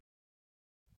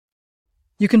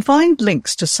 You can find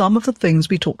links to some of the things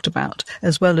we talked about,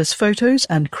 as well as photos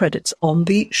and credits on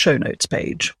the show notes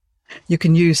page. You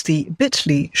can use the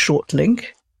bit.ly short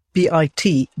link, bit.ly,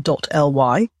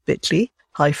 bit.ly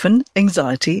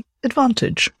 -anxiety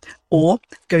or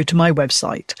go to my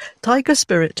website,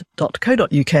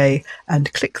 tigerspirit.co.uk,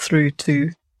 and click through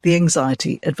to the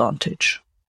Anxiety Advantage.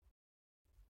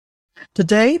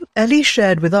 Today, Ellie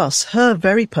shared with us her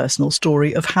very personal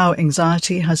story of how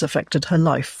anxiety has affected her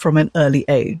life from an early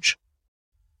age.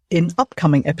 In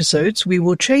upcoming episodes, we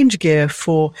will change gear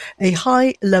for a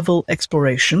high-level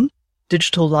exploration,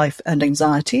 Digital Life and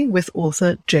Anxiety, with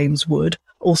author James Wood,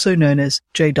 also known as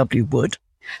J.W. Wood,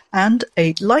 and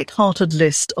a light-hearted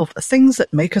list of things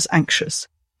that make us anxious,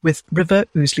 with River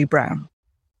Ousley Brown.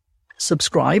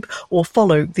 Subscribe or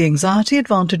follow the Anxiety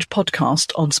Advantage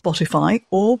podcast on Spotify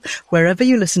or wherever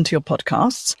you listen to your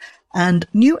podcasts, and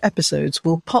new episodes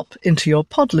will pop into your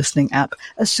pod listening app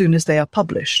as soon as they are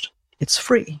published. It's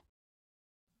free.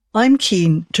 I'm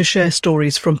keen to share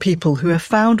stories from people who have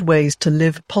found ways to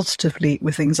live positively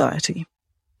with anxiety.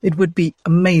 It would be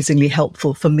amazingly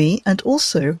helpful for me and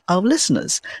also our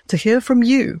listeners to hear from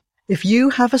you if you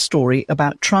have a story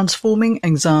about transforming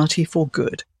anxiety for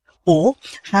good, or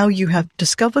how you have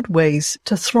discovered ways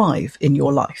to thrive in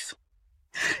your life.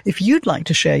 If you'd like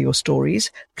to share your stories,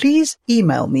 please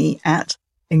email me at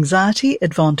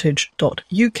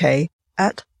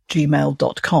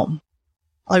anxietyadvantage.uk@gmail.com.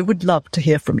 I would love to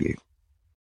hear from you.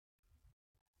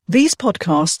 These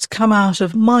podcasts come out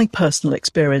of my personal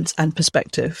experience and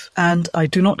perspective, and I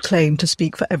do not claim to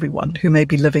speak for everyone who may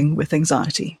be living with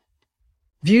anxiety.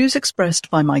 Views expressed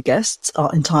by my guests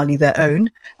are entirely their own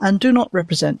and do not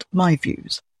represent my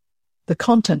views. The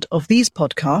content of these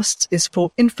podcasts is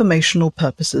for informational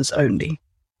purposes only.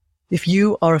 If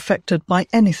you are affected by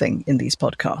anything in these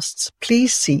podcasts,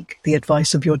 please seek the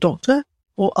advice of your doctor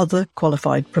or other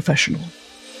qualified professional.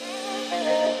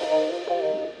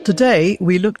 Today,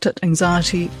 we looked at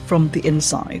anxiety from the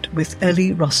inside with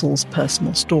Ellie Russell's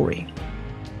personal story.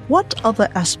 What other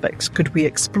aspects could we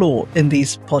explore in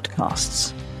these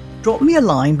podcasts? Drop me a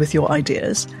line with your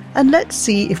ideas, and let's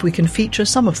see if we can feature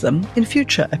some of them in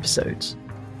future episodes.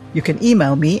 You can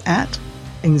email me at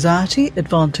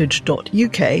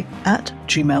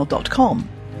anxietyadvantage.uk@gmail.com.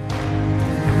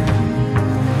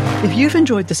 If you've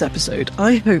enjoyed this episode,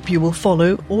 I hope you will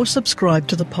follow or subscribe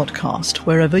to the podcast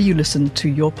wherever you listen to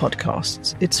your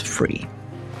podcasts. It's free.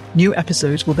 New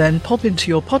episodes will then pop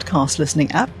into your podcast listening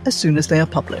app as soon as they are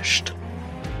published.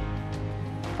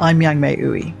 I'm Yang Mei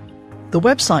Uy. The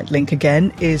website link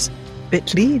again is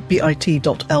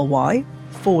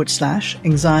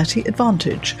bit.ly/anxiety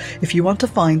advantage if you want to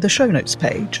find the show notes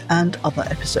page and other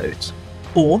episodes.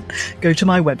 Or go to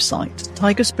my website,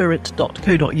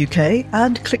 tigerspirit.co.uk,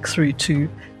 and click through to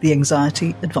The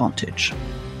Anxiety Advantage.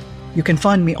 You can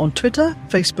find me on Twitter,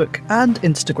 Facebook, and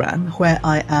Instagram, where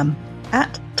I am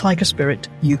at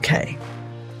TigerSpiritUK.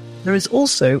 There is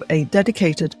also a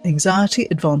dedicated Anxiety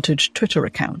Advantage Twitter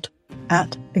account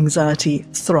at Anxiety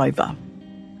Thriver.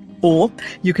 Or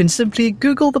you can simply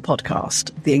Google the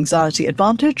podcast, The Anxiety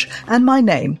Advantage, and my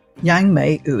name, Yang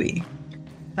Mei Uy.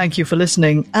 Thank you for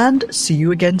listening, and see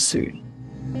you again soon.